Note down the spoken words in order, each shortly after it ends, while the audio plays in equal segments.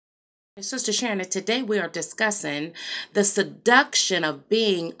Sister Sharon, today we are discussing the seduction of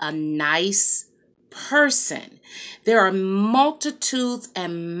being a nice person. There are multitudes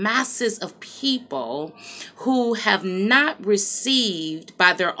and masses of people who have not received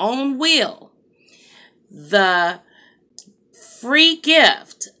by their own will the free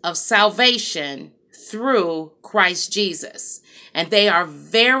gift of salvation through Christ Jesus. And they are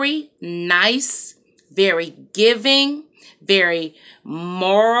very nice, very giving, very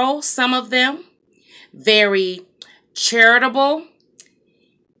moral, some of them, very charitable.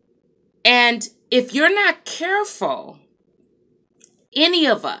 And if you're not careful, any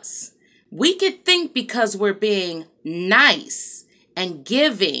of us, we could think because we're being nice and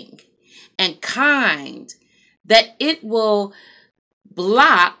giving and kind that it will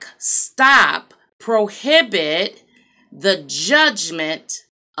block, stop, prohibit the judgment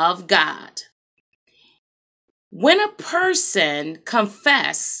of God. When a person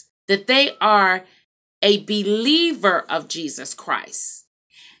confesses that they are a believer of Jesus Christ,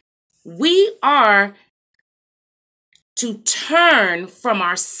 we are to turn from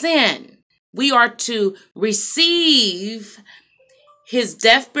our sin. We are to receive his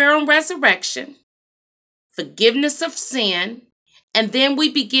death, burial, and resurrection, forgiveness of sin, and then we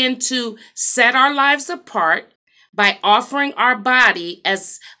begin to set our lives apart by offering our body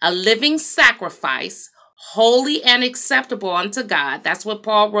as a living sacrifice, holy and acceptable unto God. That's what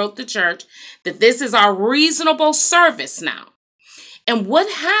Paul wrote the church, that this is our reasonable service now. And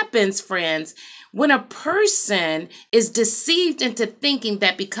what happens, friends, when a person is deceived into thinking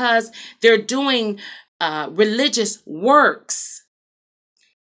that because they're doing religious works,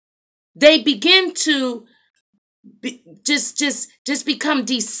 they begin to just become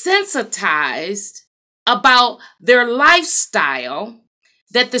desensitized about their lifestyle,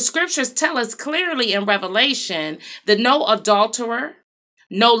 that the scriptures tell us clearly in Revelation that no adulterer,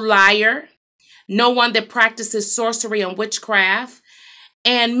 no liar, no one that practices sorcery and witchcraft,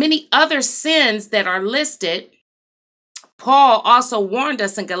 and many other sins that are listed. Paul also warned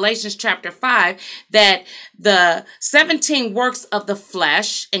us in Galatians chapter 5 that the 17 works of the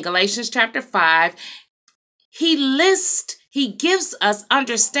flesh in Galatians chapter 5, he gives us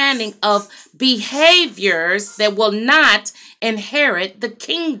understanding of behaviors that will not inherit the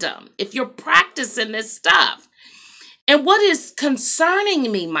kingdom if you're practicing this stuff. And what is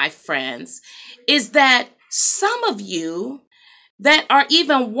concerning me, my friends, is that some of you that are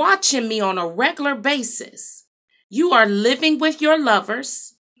even watching me on a regular basis, you are living with your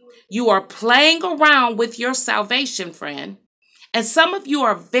lovers, you are playing around with your salvation, friend, and some of you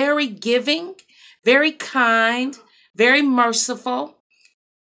are very giving, very kind, very merciful.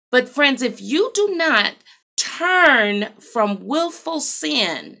 But friends, if you do not turn from willful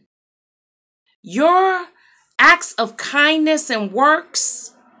sin, your acts of kindness and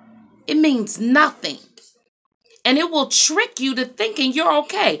works, it means nothing. And it will trick you to thinking you're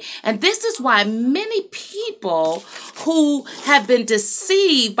okay. And this is why many people who have been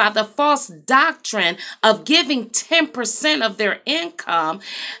deceived by the false doctrine of giving 10% of their income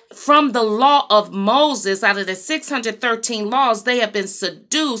from the law of Moses, out of the 613 laws, they have been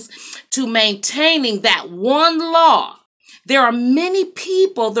seduced to maintaining that one law. There are many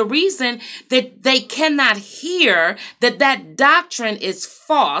people, the reason that they cannot hear that doctrine is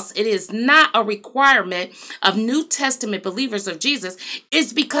false, it is not a requirement of New Testament believers of Jesus,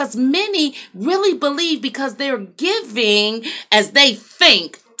 is because many really believe because they're giving as they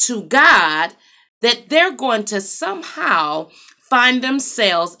think to God that they're going to somehow find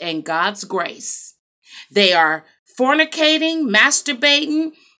themselves in God's grace. They are fornicating,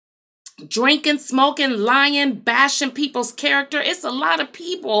 masturbating, drinking, smoking, lying, bashing people's character. It's a lot of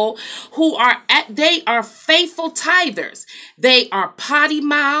people who they are faithful tithers. They are potty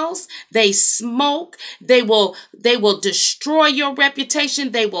mouths. They smoke. They will destroy your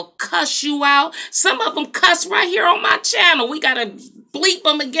reputation. They will cuss you out. Some of them cuss right here on my channel. We got to bleep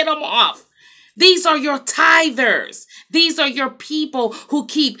them and get them off. These are your tithers. These are your people who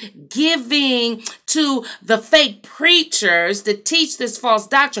keep giving to the fake preachers that teach this false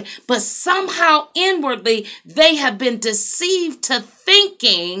doctrine, but somehow inwardly they have been deceived to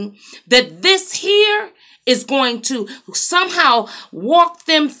thinking that this here is going to somehow walk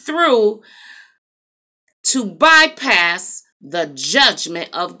them through to bypass the judgment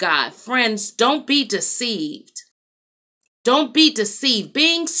of God. Friends, don't be deceived. Don't be deceived.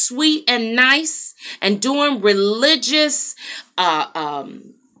 Being sweet and nice and doing religious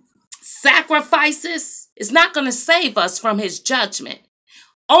sacrifices is not going to save us from his judgment.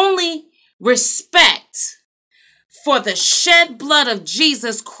 Only respect for the shed blood of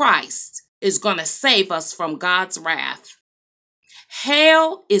Jesus Christ is going to save us from God's wrath.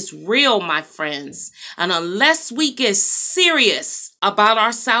 Hell is real, my friends. And unless we get serious about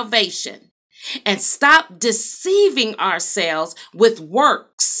our salvation and stop deceiving ourselves with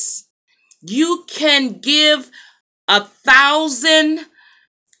works, you can give 1,000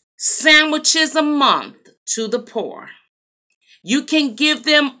 sandwiches a month to the poor. You can give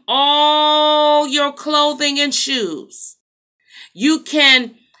them all your clothing and shoes. You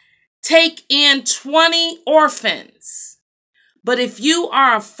can take in 20 orphans. But if you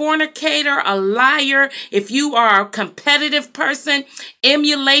are a fornicator, a liar, if you are a competitive person,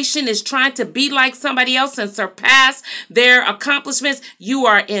 emulation is trying to be like somebody else and surpass their accomplishments, you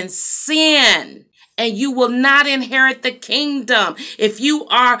are in sin. And you will not inherit the kingdom. If you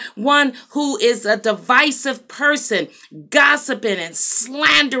are one who is a divisive person, gossiping and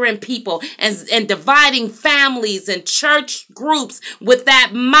slandering people and dividing families and church groups with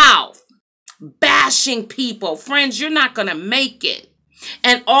that mouth, bashing people, friends, you're not going to make it.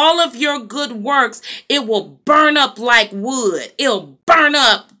 And all of your good works, it will burn up like wood. It'll burn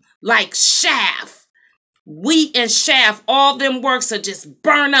up like chaff. Wheat and chaff, all them works will just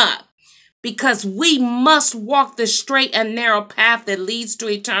burn up. Because we must walk the straight and narrow path that leads to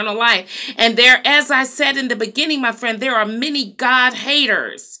eternal life. And there, as I said in the beginning, my friend, there are many God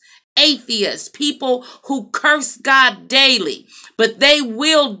haters, atheists, people who curse God daily, but they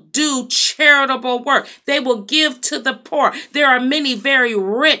will do charitable work. They will give to the poor. There are many very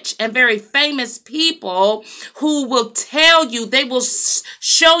rich and very famous people who will tell you, they will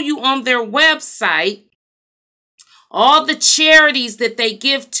show you on their website all the charities that they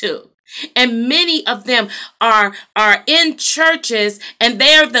give to. And many of them are in churches and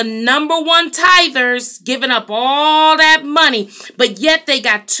they're the number one tithers, giving up all that money. But yet they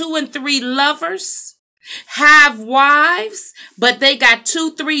got 2 and 3 lovers, have wives, but they got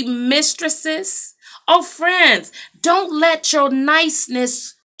 2, 3 mistresses. Oh, friends, don't let your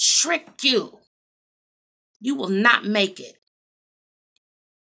niceness trick you. You will not make it.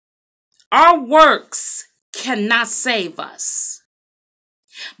 Our works cannot save us.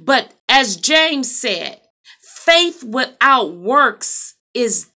 But as James said, faith without works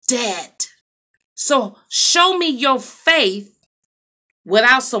is dead. So show me your faith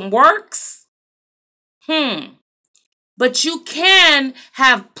without some works. But you can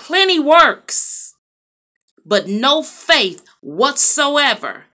have plenty works, but no faith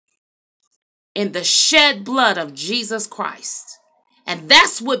whatsoever in the shed blood of Jesus Christ. And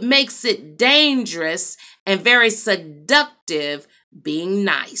that's what makes it dangerous and very seductive. Being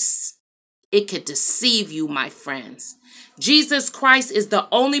nice. It could deceive you, my friends. Jesus Christ is the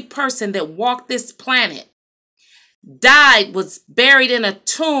only person that walked this planet, died, was buried in a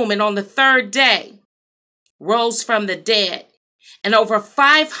tomb, and on the 3rd day rose from the dead. And over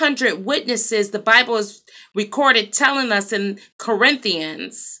 500 witnesses, the Bible is recorded telling us in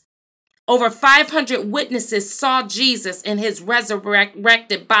Corinthians, over 500 witnesses saw Jesus in his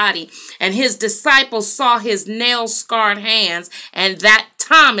resurrected body, and his disciples saw his nail-scarred hands, and that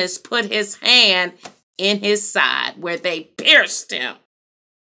Thomas put his hand in his side where they pierced him.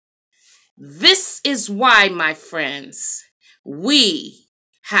 This is why, my friends, we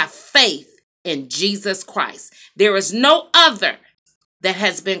have faith in Jesus Christ. There is no other that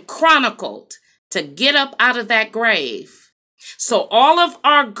has been chronicled to get up out of that grave. So all of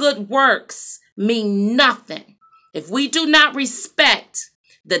our good works mean nothing if we do not respect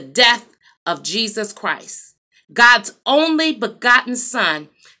the death of Jesus Christ, God's only begotten Son,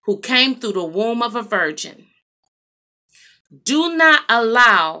 who came through the womb of a virgin. Do not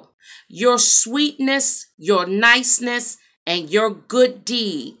allow your sweetness, your niceness, and your good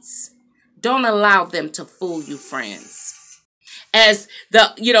deeds. Don't allow them to fool you, friends. As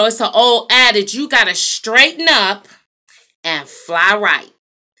it's an old adage, you got to straighten up and fly right.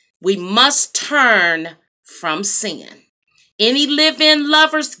 We must turn from sin. Any live-in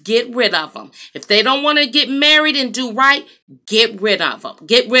lovers, get rid of them. If they don't want to get married and do right, get rid of them.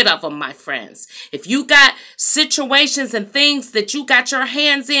 Get rid of them, my friends. If you got situations and things that you got your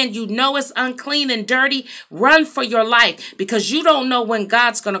hands in, you know it's unclean and dirty, run for your life, because you don't know when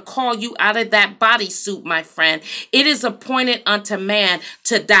God's going to call you out of that bodysuit, my friend. It is appointed unto man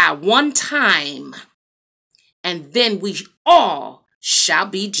to die one time, and then we all shall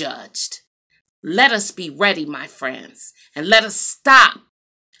be judged. Let us be ready, my friends, and let us stop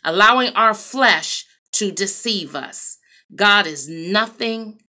allowing our flesh to deceive us. God is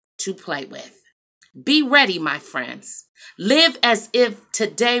nothing to play with. Be ready, my friends. Live as if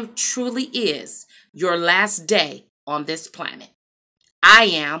today truly is your last day on this planet. I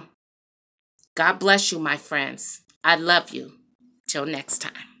am. God bless you, my friends. I love you. Till next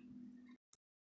time.